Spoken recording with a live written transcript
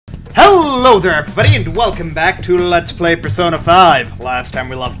Hello there everybody and welcome back to Let's Play Persona 5. Last time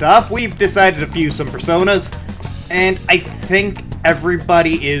we left off, we've decided to fuse some Personas, and I think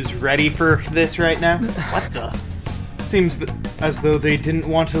everybody is ready for this right now. What the? Seems as though they didn't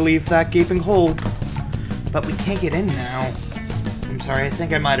want to leave that gaping hole. But we can't get in now. I'm sorry, I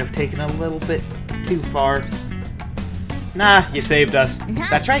think I might have taken a little bit too far. Nah, you saved us.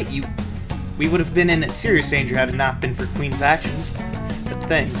 That's right, we would have been in serious danger had it not been for Queen's actions. But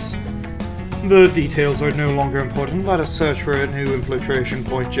thanks. The details are no longer important. Let us search for a new infiltration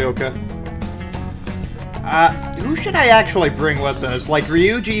point, Joker. Who should I actually bring with us? Like,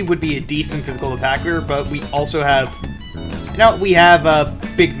 Ryuji would be a decent physical attacker, but we also have... You know, we have a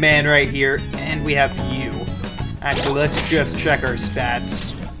big man right here, and we have you. Actually, let's just check our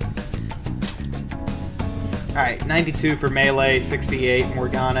stats. Alright, 92 for melee, 68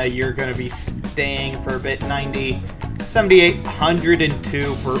 Morgana. You're gonna be staying for a bit, 90... 78,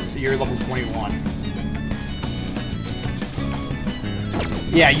 102 for your level 21.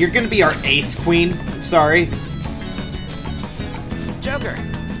 Yeah, you're gonna be our ace queen. Sorry. Joker!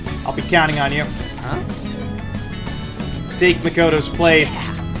 I'll be counting on you. Huh? Take Makoto's place.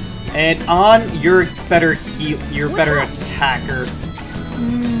 And on your better attacker.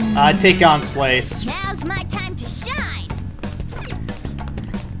 Take On's place. Now's my time to shine.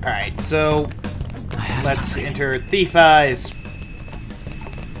 Alright, so let's enter Thief Eyes.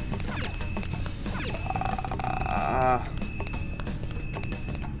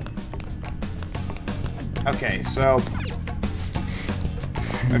 Okay, so I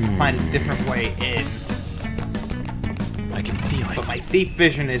have to find a different way in. I can feel it. But my thief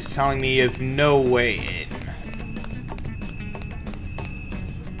vision is telling me of no way in.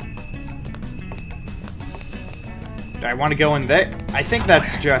 Do I want to go in there? I think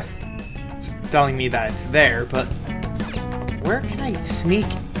that's just telling me that it's there, but where can I sneak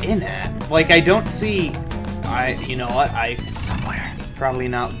in at? Like, I don't see... you know what? It's somewhere. Probably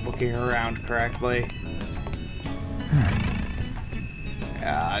not looking around correctly.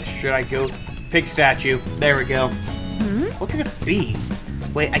 Should I go... Pig statue. There we go. What could it be?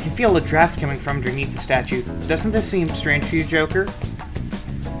 Wait, I can feel a draft coming from underneath the statue. Doesn't this seem strange to you, Joker?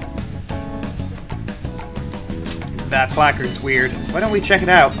 That placard's weird. Why don't we check it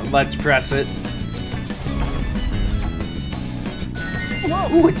out? Let's press it. Whoa.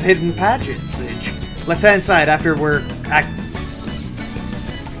 Ooh, it's a hidden passage. Let's head inside after we're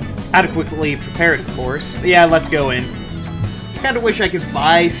adequately prepared, of course. Yeah, let's go in. Kinda wish I could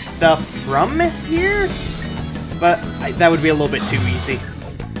buy stuff from here, but that would be a little bit too easy.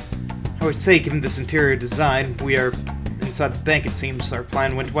 I would say, given this interior design, we are inside the bank. It seems our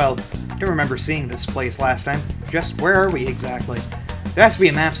plan went well. I don't remember seeing this place last time. Just where are we exactly? There has to be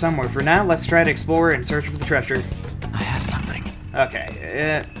a map somewhere. For now, let's try to explore and search for the treasure. I have something.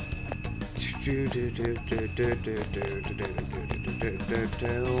 Okay.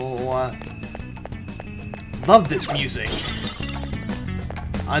 Love this music.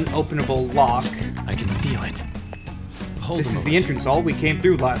 Unopenable lock. I can feel it. This is the entrance hall we came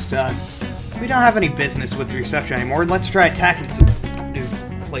through last time. We don't have any business with the reception anymore. Let's try attacking some new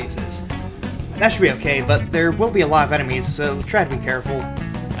places. That should be okay, but there will be a lot of enemies, so try to be careful.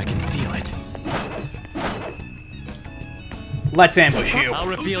 I can feel it. Let's ambush you. I'll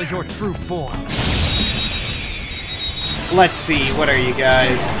reveal your true form. Let's see, what are you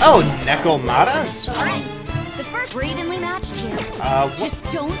guys? Oh, Nekomata? Alright, the first we're evenly matched here. Just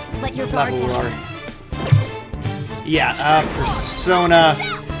don't let your guard down. Yeah, Persona...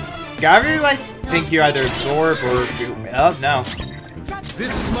 Garu, I think you either absorb or... Oh, no.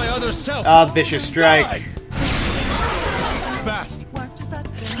 This is my other self. Vicious Strike. It's fast.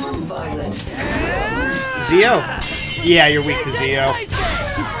 So violent. Zio? Yeah, you're weak to Zio. You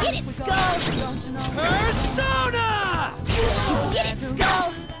did it, Skull! Persona! You did it,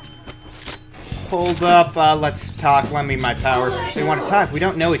 Skull! Hold up, let's talk. Lend me my power. So you want to talk? We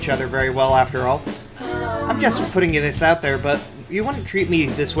don't know each other very well, after all. I'm just putting this out there, but you wouldn't treat me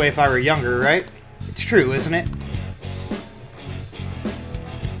this way if I were younger, right? It's true, isn't it?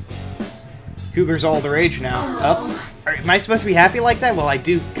 Cougar's all the rage now. Oh, am I supposed to be happy like that? Well, I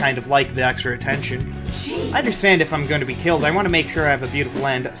do kind of like the extra attention. I understand if I'm going to be killed. I want to make sure I have a beautiful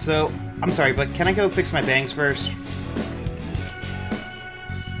end. So, I'm sorry, but can I go fix my bangs first?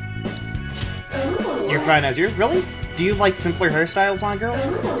 You're fine as you're... Really? Do you like simpler hairstyles on girls?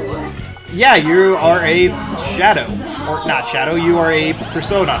 Yeah, you are a shadow. Or, not shadow, you are a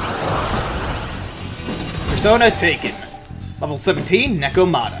persona. Persona taken. Level 17,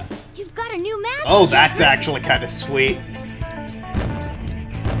 Nekomata. You've got a new mask. Oh, that's actually kind of sweet.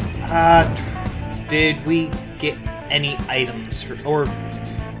 Did we get any items? Or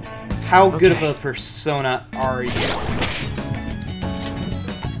How good of a persona are you?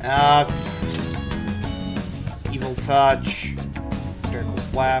 Evil touch, hysterical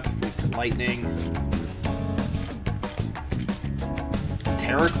slap, weak to lightning.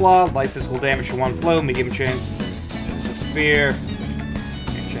 Terror claw, light physical damage for 1 flow, medium chance of fear,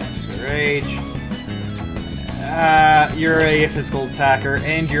 medium chance to rage. You're a physical attacker,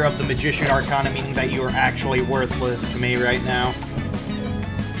 and you're of the Magician Arcana, meaning that you are actually worthless to me right now.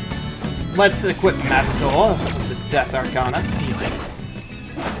 Let's equip Matador with the Death Arcana. Feel it.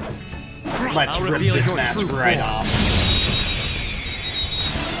 Let's rip this mask right off.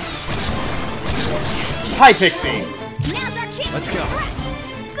 Hi, Pixie! Now's our chance. Let's go.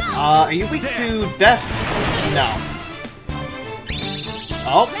 Are you weak to death? No.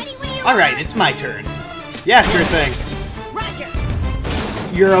 Oh, alright, it's my turn. Yeah, sure thing. Roger.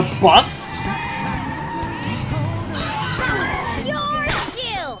 You're a bus? Your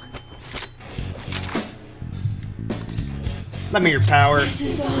skill. Let me your power. This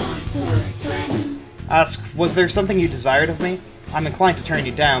is all so sudden. Ask, was there something you desired of me? I'm inclined to turn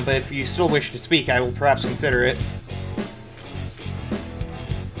you down, but if you still wish to speak, I will perhaps consider it.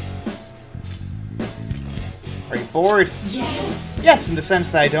 Are you bored? Yes. Yes, in the sense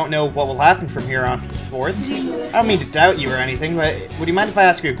that I don't know what will happen from here on forth. I don't mean to doubt you or anything, but would you mind if I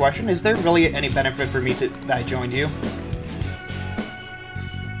ask you a question? Is there really any benefit for me that I joined you?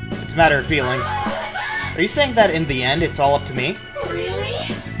 It's a matter of feeling. Are you saying that in the end, it's all up to me?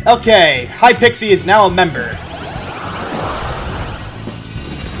 Really? Okay, Hi Pixie is now a member.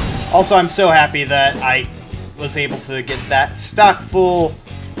 Also, I'm so happy that I was able to get that stock full.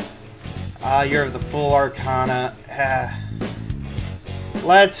 You're the full Arcana.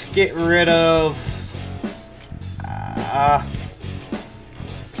 Let's get rid of...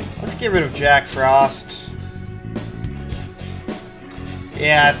 let's get rid of Jack Frost.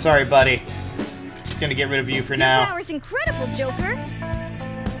 Yeah, sorry, buddy. Just gonna get rid of you for now. Your power's incredible, Joker.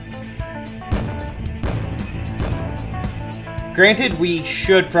 Granted, we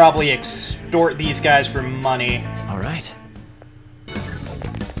should probably extort these guys for money. All right.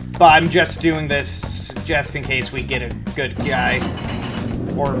 But I'm just doing this just in case we get a good guy.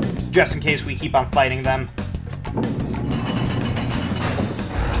 Or just in case we keep on fighting them.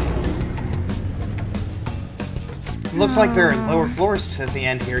 Looks like there are lower floors to the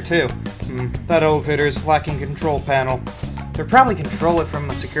end here, too. That elevator is lacking control panel. They'll probably control it from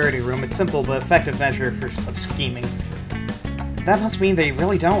a security room. It's simple but effective measure of scheming. That must mean they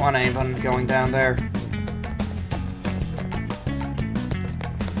really don't want anyone going down there.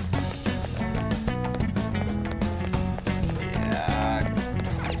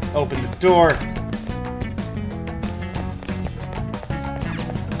 Open the door.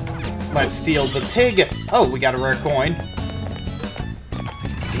 Let's steal the pig. Oh, we got a rare coin.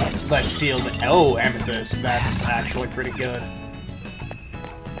 Let's steal the... Oh, amethyst. That's actually pretty good.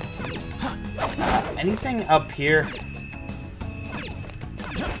 Anything up here?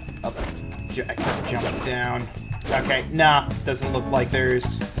 Up, except jump down. Okay, nah. Doesn't look like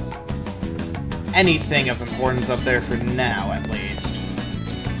there's anything of importance up there for now, at least.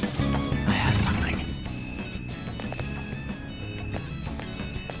 I have something.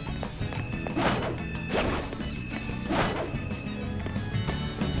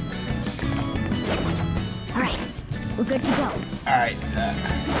 All right, we're good to go. All right.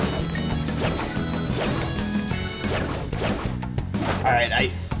 All right. I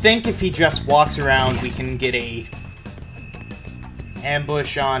think if he just walks around, we can get a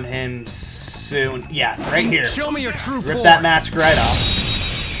ambush on him soon. Yeah, right here. Show me your true form. Rip that mask right off.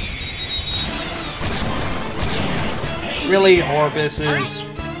 Really, Orbis is...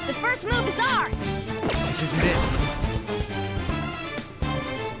 The first move is ours. This isn't it.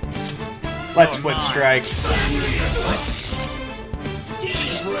 Let's whip strike.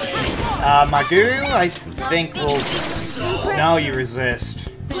 Magoo, I think will... No, you resist.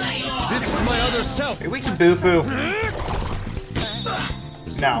 This is my other self. Hey, we can Bufu.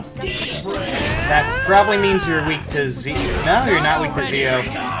 No. That probably means you're weak to Z. No, you're not weak to Zeo.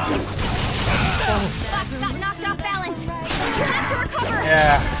 Box got knocked off balance. You'll have to recover.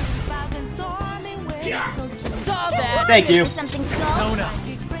 Yeah. Saw that. Thank you. Something slow. Sona.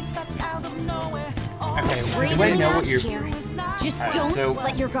 Okay, does Breathe anybody and know what touch you're... here. Just Alright, don't so-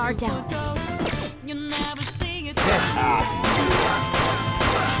 let your guard down.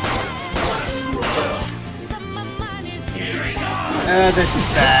 This is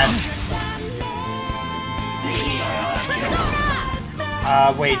bad.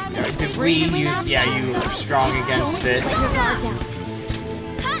 Wait, did we use... Yeah, you were strong against it. Let your guard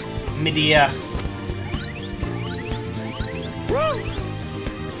down. Medea.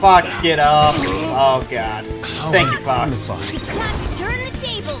 Fox, get up. Oh, God. Thank you, Fox. It's time to turn the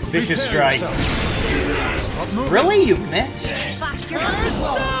tables. Vicious strike. Stop moving. Really? You missed? Fox, you're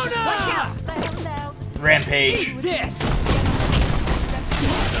close. Watch out. Rampage. This.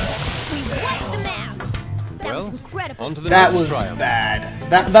 We wiped them out. That was Well, incredible. on to the That next was trial. bad.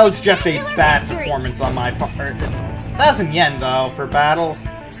 That was just a bad performance on my part. 1,000 yen, though, for battle.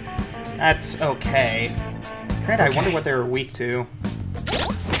 That's okay. Granted, I wonder what they were weak to.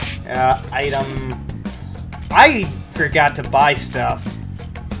 Item... I forgot to buy stuff.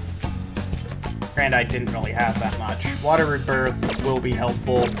 Granted, I didn't really have that much. Water Rebirth will be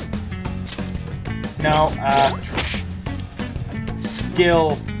helpful. No,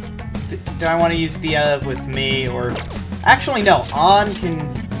 skill... Do I want to use Dia with me, or... Actually, no. On can...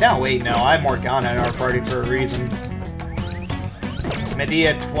 No, wait, no. I have Morgana in our party for a reason.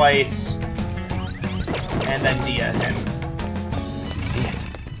 Medea twice. And then Dia him. See it.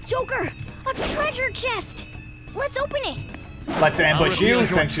 Joker, a treasure chest. Let's open it. Let's ambush reveal you, your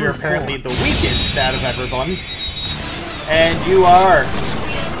since true you're apparently form. the weakest out of everyone. And you are...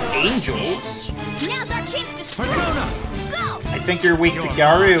 Angels? Now's our chance to strike. Persona. Go. I think you're weak to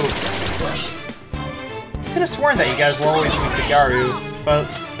Garu. I could have sworn that you guys were always weak to Garu, but...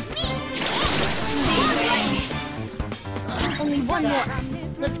 Only one more.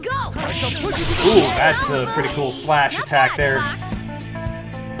 Let's go. I shall push you to the Ooh, that's a pretty cool slash Not attack bad, there. Fox.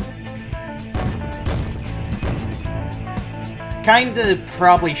 Kinda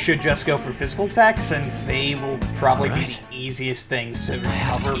probably should just go for physical attacks, since they will probably be Alright. the easiest things to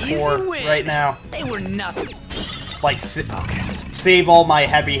recover Easy for win. right now. They were nothing. Like, Focus. save all my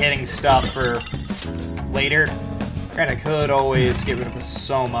heavy-hitting stuff for later. Granted, I could always get rid of a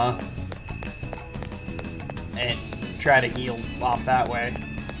Soma and try to heal off that way.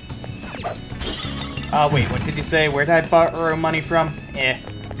 Wait, what did you say? Where did I borrow money from?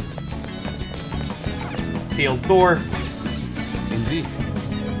 Sealed door. Indeed.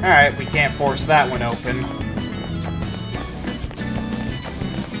 Alright, we can't force that one open.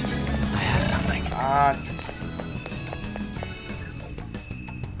 I have something.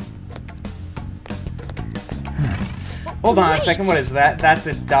 Hold on a second, what is that? That's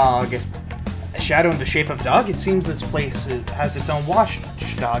a dog. A shadow in the shape of dog? It seems this place has its own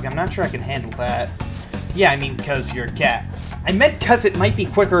watchdog. I'm not sure I can handle that. Yeah, I mean, because you're a cat. I meant because it might be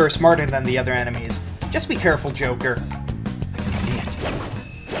quicker or smarter than the other enemies. Just be careful, Joker. I can see it.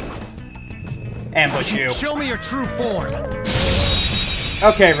 Ambush you. Show me your true form.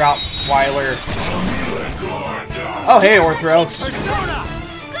 Okay, Rottweiler. Oh, hey, Orthros. Persona.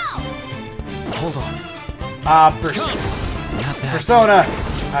 Go. Hold on. Not that. Persona.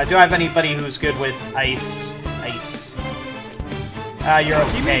 Do I have anybody who's good with ice? You're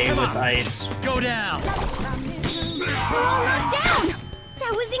okay with ice. Go down. We're all knocked down.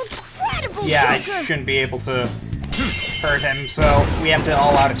 That was incredible, Yeah, Joker. I shouldn't be able to hurt him, so we have to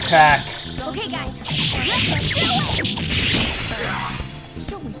all-out attack. Okay, guys. Let's do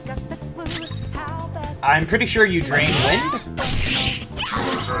it. I'm pretty sure you drain wind.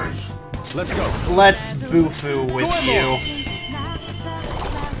 Let's go. Let's Bufu with you.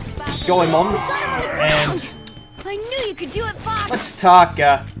 Goemon. And I knew you could do it, Fox. let's talk,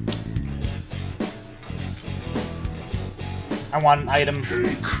 I want an item.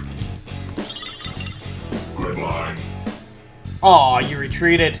 Aw, you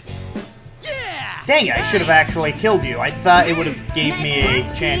retreated. Yeah. Dang it, I should have actually killed you. I thought it would have gave me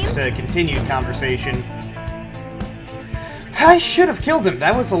a chance to continue conversation. I should have killed him.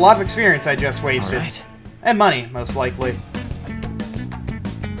 That was a lot of experience I just wasted. Alright. And money, most likely.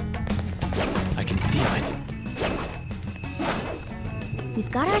 I can feel it.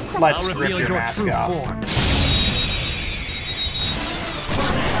 We've got ourselves. Let's I'll rip reveal your your mask true off. form.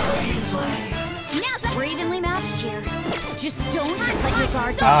 Now we're evenly matched here. Just don't let your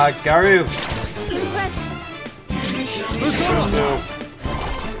guard down. Garu. Impressive. Persona. Bufu.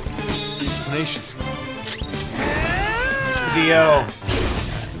 It's tenacious. Zio.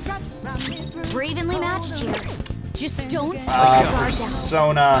 We're evenly matched here. Just don't let your guard down.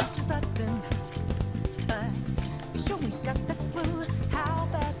 Persona.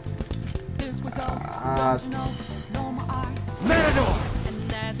 Matador.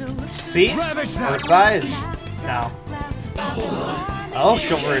 See? Ravage Her that. size? No. Oh,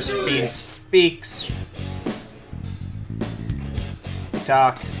 Chivalrous Bean speaks.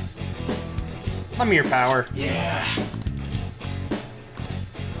 Talk. Let me your power. Yeah.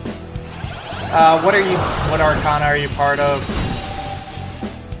 What arcana are you part of?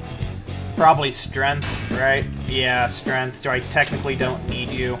 Probably strength, right? Yeah, strength, so I technically don't need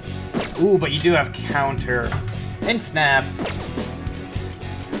you. Ooh, but you do have counter. And snap.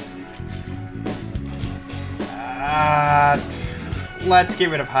 Let's get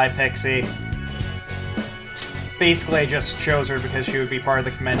rid of High Pixie. Basically, I just chose her because she would be part of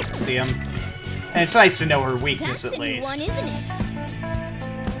the Compendium. And it's nice to know her weakness at least. That's a new one, isn't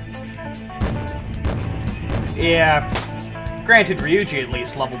it? Yeah. Granted, Ryuji at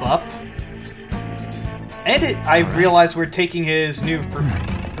least leveled up. And I realized we're taking his new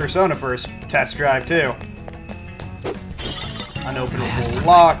persona for his test drive, too. Unopenable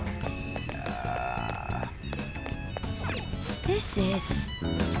lock. This is...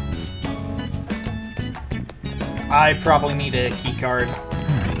 I probably need a key card.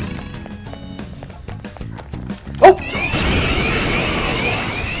 Oh!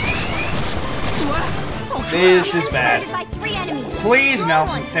 This is bad. Please no,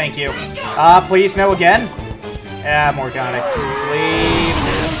 thank you. Please no again. Ah, Morgana, sleep.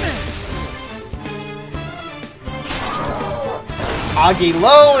 Agi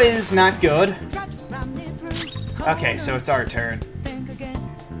low is not good. Okay, so it's our turn.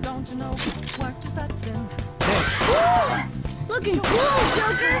 Looking cool,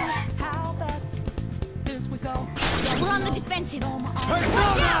 Joker! We're on the defensive.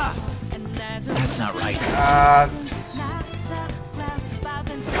 Persona! That's not right.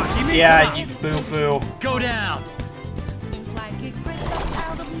 Yeah, you boo-foo. Go down!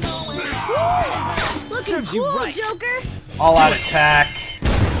 Looking Serves you cool, right. Joker! All-out attack.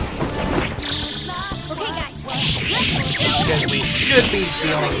 Okay, guys. Because we should be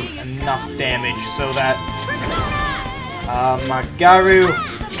dealing enough damage so that... Magaru...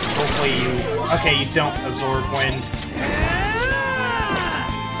 Hopefully you... Okay, you don't absorb wind.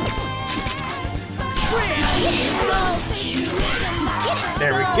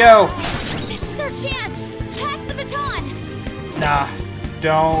 There we go. This is our chance. Pass the baton. Nah,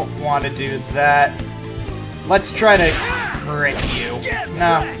 don't want to do that. Let's try to crit you.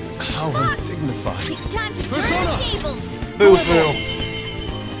 Nah. How undignified. It's time to turn the tables. Boo-foo.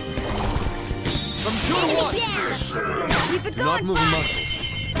 From 2 to 1. Down. Keep it You're not going, moving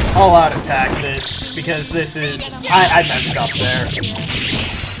Flash. muscle. All out attack this, because this is... I messed up there. You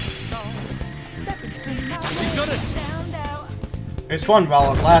got it. This one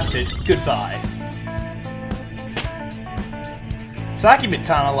while it lasted. Goodbye. Saki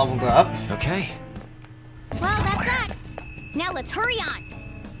Mitana leveled up. Okay. Well, that's that. Now let's hurry on.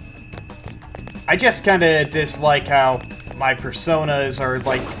 I just kinda dislike how my personas are,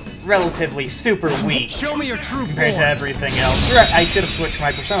 like, relatively super weak Show me your true compared to form. everything else. Right, I should have switched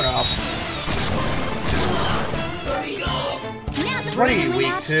my persona up. Now that What are we're you evenly weak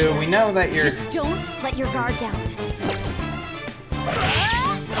matched to? here, We know that you're... just don't let your guard down.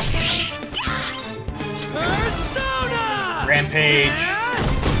 Persona! Rampage.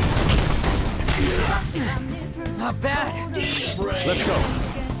 Not bad. Let's go.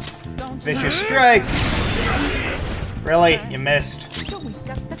 Vicious Strike. Really? You missed.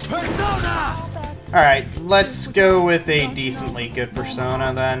 Persona! Alright, let's go with a decently good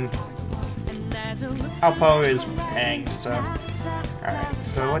persona then. Alpo is hanged, so... Alright,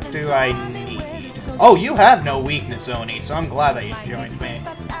 so what do I need? Oh, you have no weakness, Oni, so I'm glad that you joined me.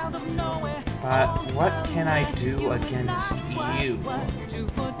 But what can I do against you?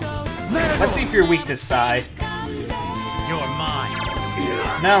 Let's see if you're weak to Psy. You're mine.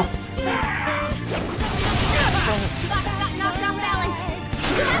 No. Got knocked off balance.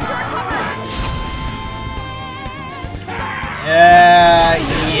 You have to recover.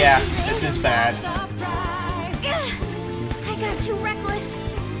 Yeah, this is bad. I got too reckless.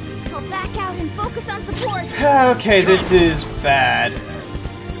 I'll back out and focus on support. Okay, this is bad.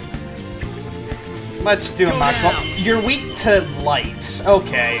 Let's do a mock ball. You're weak to light.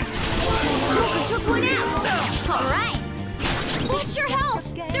 Okay. Joker took one out. All right. Watch your health.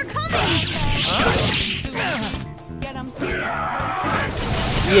 They're coming.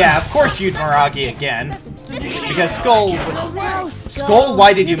 Yeah, of course you'd Miragi again. Because Skull... No, Skull,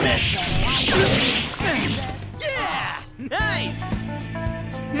 why did you miss? Yeah! Nice!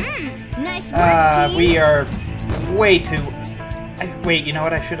 Nice work, team. We are way too... wait, you know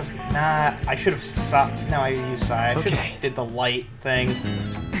what? I should have... Nah, I should have... No, I used Psy. I should Okay. have did the light thing.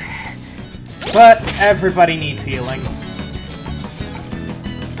 But everybody needs healing.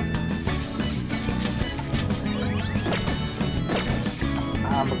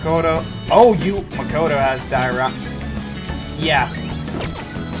 Makoto. Oh, Makoto has Daira. Yeah.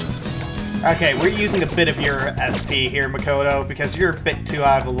 Okay, we're using a bit of your SP here, Makoto, because you're a bit too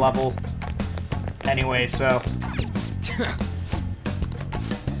out of a level. Anyway, so...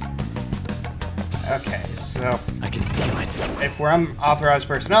 Okay, so... I can feel it. If we're unauthorized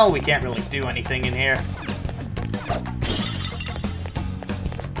personnel, we can't really do anything in here.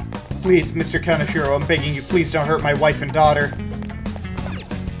 Please, Mr. Kaneshiro, I'm begging you, please don't hurt my wife and daughter.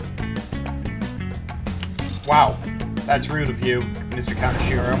 Wow, that's rude of you, Mr.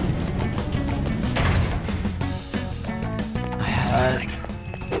 Kaneshiro. I have something.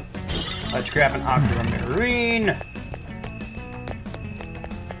 Let's grab an aquamarine.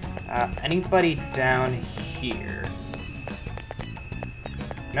 Anybody down here?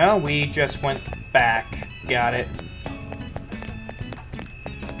 No, we just went back. Got it.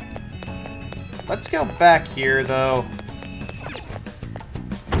 Let's go back here, though.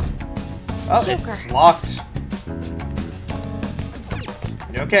 Oh, Joker. it's locked.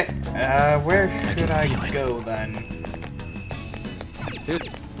 Okay, where should I go, then?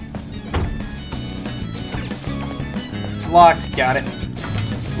 It's locked. Got it.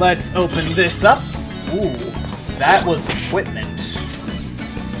 Let's open this up. Ooh, that was equipment.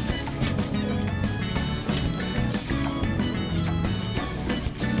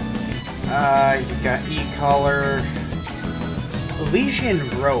 You got E-collar. Elysian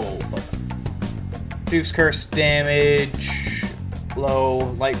robe. Reduce curse damage.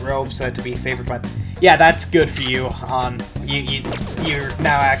 Low. Light robe said to be favored by... Yeah, that's good for you. You're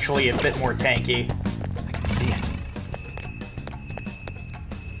now actually a bit more tanky. I can see it.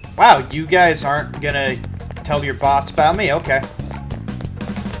 Wow, you guys aren't gonna tell your boss about me? Okay.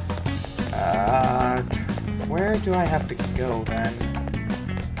 Where do I have to go, then?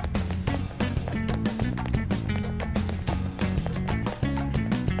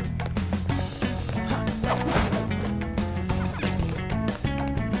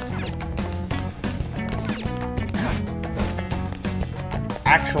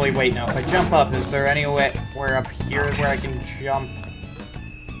 Actually, wait, no. If I jump up, is there anywhere up here where I can jump?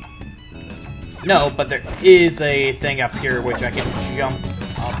 No, but there is a thing up here which I can jump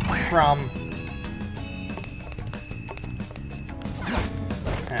up from.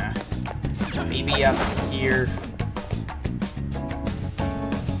 Maybe up here.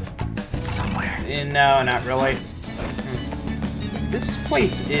 Somewhere. No, not really. This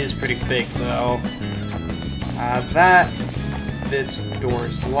place is pretty big, though. This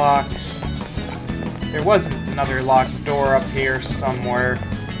door's locked. There was another locked door up here somewhere.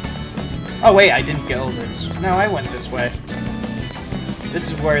 Oh wait, I didn't go this. No, I went this way.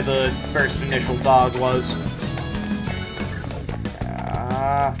 This is where the first initial dog was.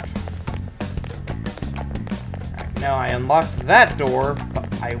 No, I unlocked that door,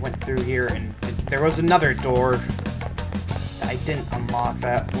 but I went through here and there was another door that I didn't unlock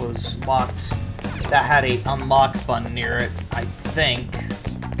that was locked. That had a unlock button near it, I think.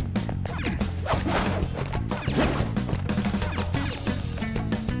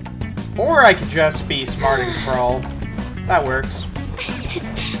 Or I could just be smart and crawl. That works.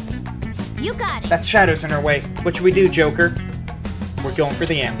 You got it. That shadow's in our way. What should we do, Joker? We're going for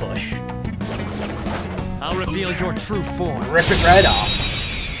the ambush. I'll reveal your true form. Rip it right off.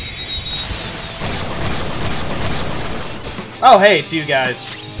 Oh, hey, it's you guys.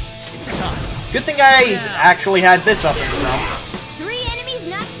 It's time. Good thing I actually had this up in front. 3 enemies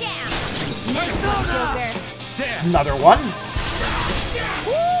knocked down. Nice one, Joker. There. Another one.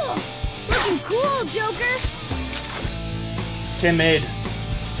 Cool. Looking cool, Joker. Timid.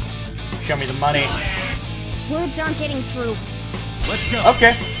 Show me the money. Words aren't getting through. Let's go.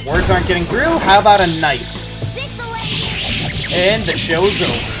 Okay, words aren't getting through. How about a knife? This'll end you. And the show's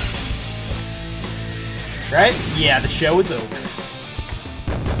over. Right? Yeah, the show is over.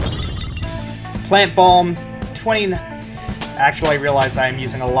 Plant Balm, 20... Actually, I realize I'm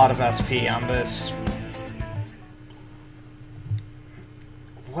using a lot of SP on this.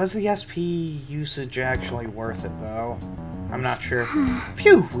 Was the SP usage actually worth it, though? I'm not sure.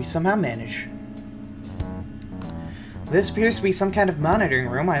 Phew, we somehow managed. This appears to be some kind of monitoring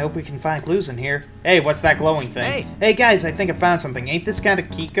room. I hope we can find clues in here. Hey, what's that glowing thing? Hey guys, I think I found something. Ain't this kind of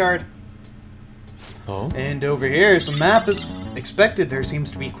keycard? Oh? And over here, some map is expected. There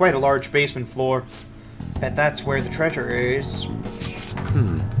seems to be quite a large basement floor. Bet that's where the treasure is.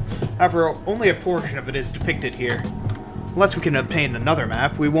 However, only a portion of it is depicted here. Unless we can obtain another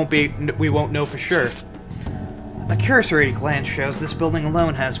map, we won't know for sure. A cursory glance shows this building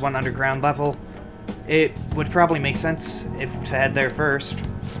alone has one underground level. It would probably make sense to head there first.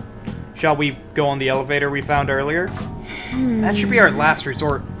 Shall we go on the elevator we found earlier? That should be our last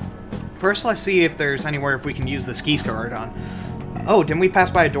resort. First, let's see if there's anywhere we can use the ski card on. Oh, didn't we pass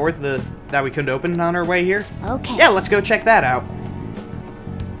by a door that we couldn't open on our way here? Okay. Yeah, let's go check that out.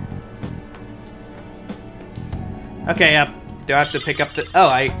 Okay, do I have to pick up the... Oh,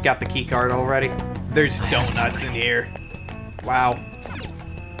 I got the key card already. There's donuts in here. Wow.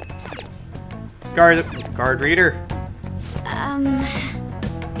 Card reader.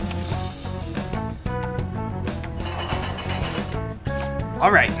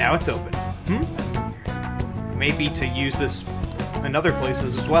 Alright, now it's open. Maybe to use this in other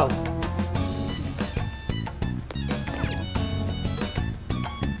places as well.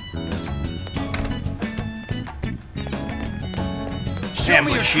 Show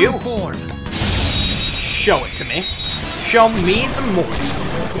me your true form. Show it to me. Show me the more.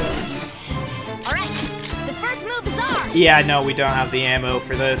 Alright, the first move is ours! Yeah, no, we don't have the ammo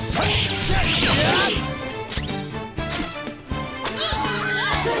for this.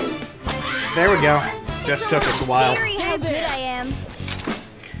 There we go. Just took us a while. Scary how good I am.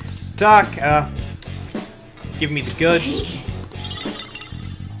 Doc, give me the goods.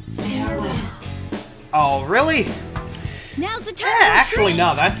 Oh, really? Now's the time Yeah, to actually, retreat.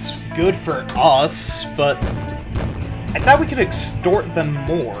 no, that's good for us, but I thought we could extort them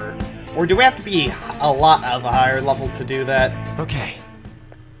more. Or do we have to be a lot of a higher level to do that? Okay.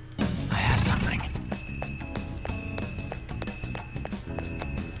 I have something.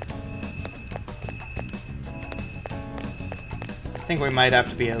 I think we might have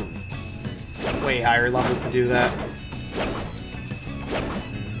to be a way higher level to do that.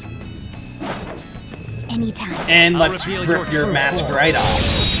 Anytime. And I'll let's reveal rip your your true mask form. right off.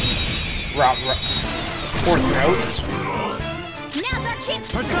 Fourth roast. Now's our chance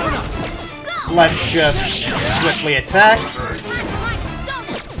to Persona! go! Let's just swiftly attack.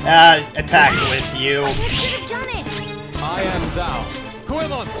 Attack with you. That should have done it! I am thou.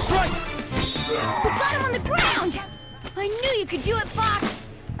 Quilon, strike! We got him on the ground! I knew you could do it, Fox!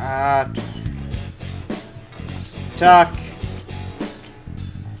 Tuck.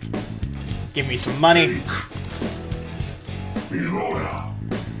 Give me some money.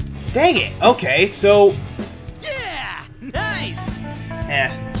 Dang it. Okay, so... Yeah! Nice!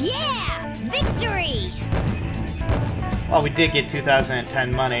 Eh. Yeah! Victory! Well, we did get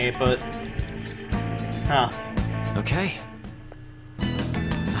 2010 money, but... Huh. Okay.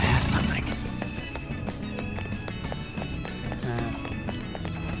 I have something.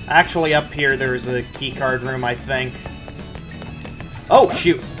 Actually, up here, there's a keycard room, I think. Oh,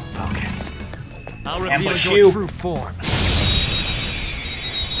 shoot. Focus. I'll reveal Ambush your you. true form.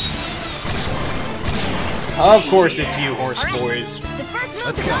 Of course it's you, horse boys. The first move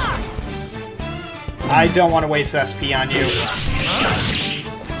Let's is go. ours! I don't want to waste SP on you.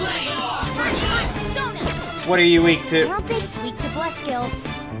 What are you weak I to? don't think it's weak to bless skills.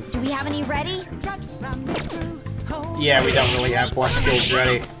 Do we have any ready? Yeah, we don't really have bless skills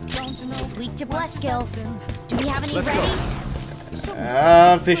ready. It's weak to bless skills. Do we have any Let's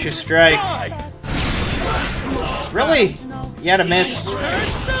ready? Vicious strike. Really? You had a miss.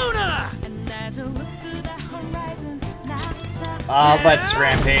 Persona! Let's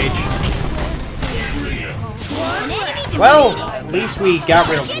rampage. An enemy to Well, at least we got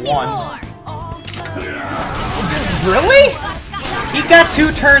rid Give of me one. more! Really? He got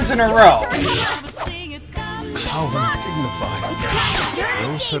 2 turns in a row. How undignified. Turn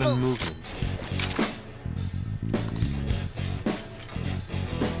No the sudden tables. movements.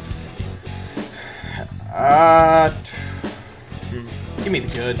 Give me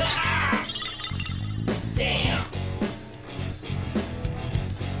the goods.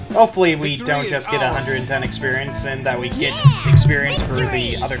 Hopefully we don't just get 110 experience and that we get experience for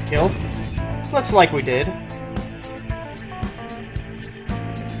the other kill. Looks like we did.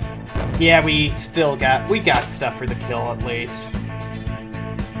 Yeah, we got stuff for the kill at least.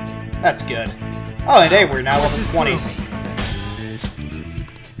 That's good. Oh, and hey, we're now level 20.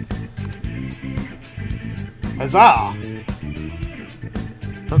 Huzzah!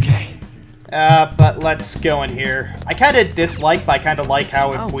 Okay. But let's go in here. I kind of dislike, but I kind of like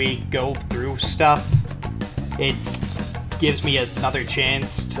how if we go through stuff, it gives me another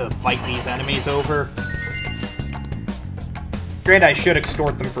chance to fight these enemies over. Granted, I should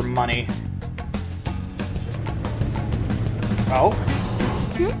extort them for money. Oh?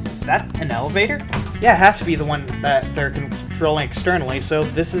 Is that an elevator? Yeah, it has to be the one that they're controlling externally, so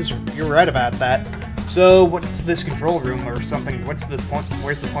this is... You're right about that. So, what's this control room or something? What's the point?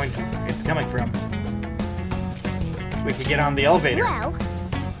 Where's the point it's coming from? We could get on the elevator. Well,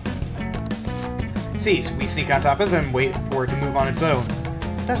 See, so we sneak on top of it and wait for it to move on its own.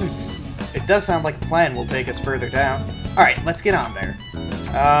 It does sound like a plan will take us further down. Alright, let's get on there.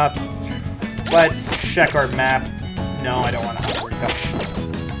 Let's check our map. No, I don't want to hover it up.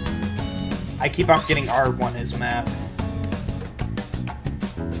 I keep on getting R1 as map.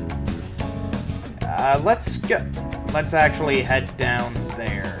 Let's go. Let's actually head down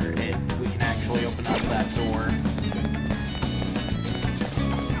there if we can actually open up that door.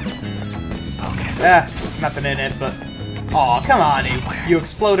 Focus. Nothing in it, but... Aw, come on, you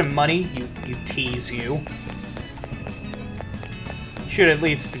explode in money, you tease you. should at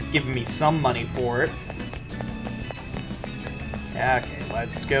least give me some money for it. Okay,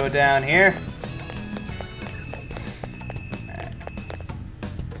 let's go down here.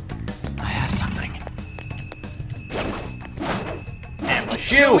 I have something. And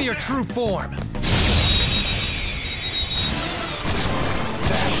Show me shoot! your true form.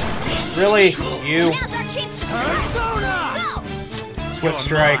 Really? You? Now's our chance to Persona! go! Swift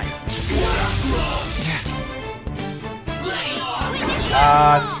strike. Mine.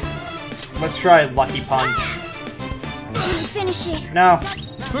 Let's try Lucky Punch. Can you finish it? No.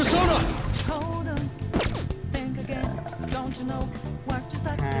 Persona!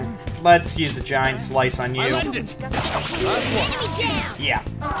 Let's use a giant slice on I you. lend it. Enemy down! Yeah.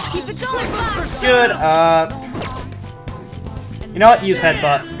 Keep it going, Fox! Good, you know what? Use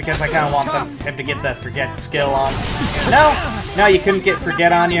Headbutt, because I kind of want him to get that Forget skill on. No! No, you couldn't get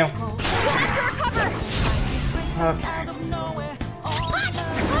Forget on you. We'll have to recover! Okay.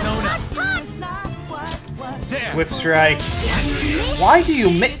 Persona. There. Swift Strike. Why do you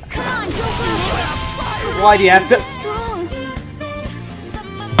Come on, Joker! Why do you have to... Strong!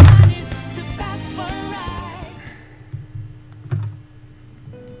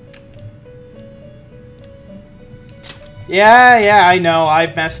 Yeah, I know.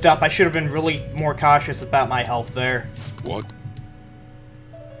 I messed up. I should have been really more cautious about my health there. What?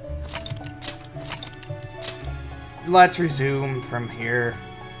 Let's resume from here.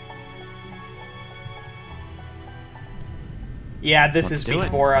 Yeah, this Let's is do it.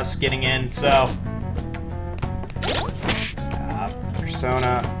 before us getting in, so...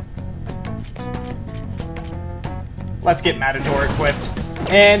 Persona. Let's get Matador equipped.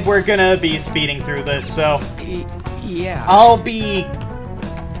 And we're gonna be speeding through this, so... Yeah. I'll be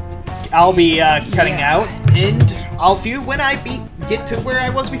cutting out, and I'll see you when I get to where I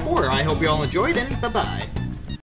was before. I hope you all enjoyed, and bye-bye.